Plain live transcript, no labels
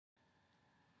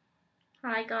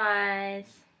Hi guys.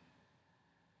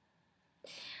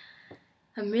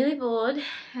 I'm really bored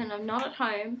and I'm not at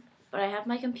home, but I have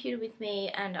my computer with me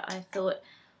and I thought,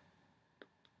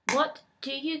 what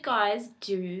do you guys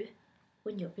do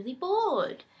when you're really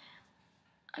bored?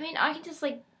 I mean, I can just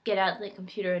like get out the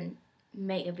computer and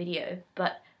make a video,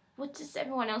 but what does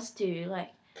everyone else do?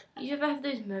 Like, you ever have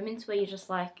those moments where you're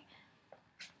just like,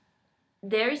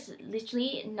 there is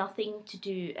literally nothing to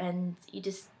do and you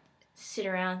just sit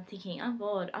around thinking, I'm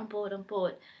bored, I'm bored, I'm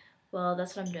bored. Well,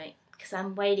 that's what I'm doing because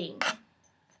I'm waiting.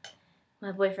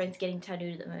 My boyfriend's getting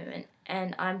tattooed at the moment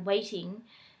and I'm waiting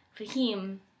for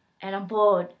him and I'm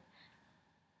bored.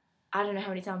 I don't know how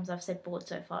many times I've said bored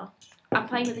so far. I'm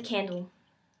playing with a candle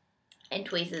and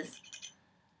tweezers.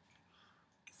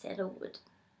 Cedar wood.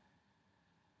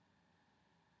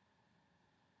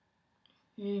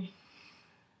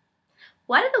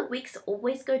 Why do the wicks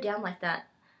always go down like that?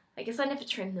 I guess I never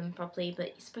trim them properly, but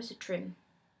you're supposed to trim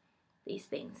these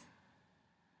things.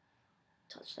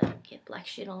 Touch that, get black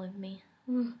shit all over me.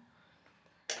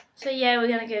 So yeah, we're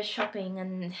gonna go shopping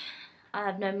and I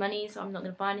have no money, so I'm not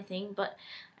gonna buy anything, but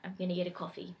I'm gonna get a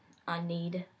coffee. I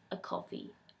need a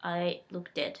coffee. I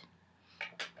look dead.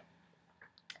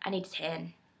 I need a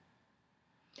tan.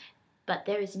 But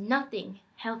there is nothing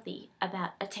healthy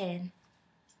about a tan.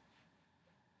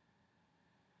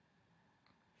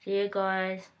 See you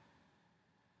guys.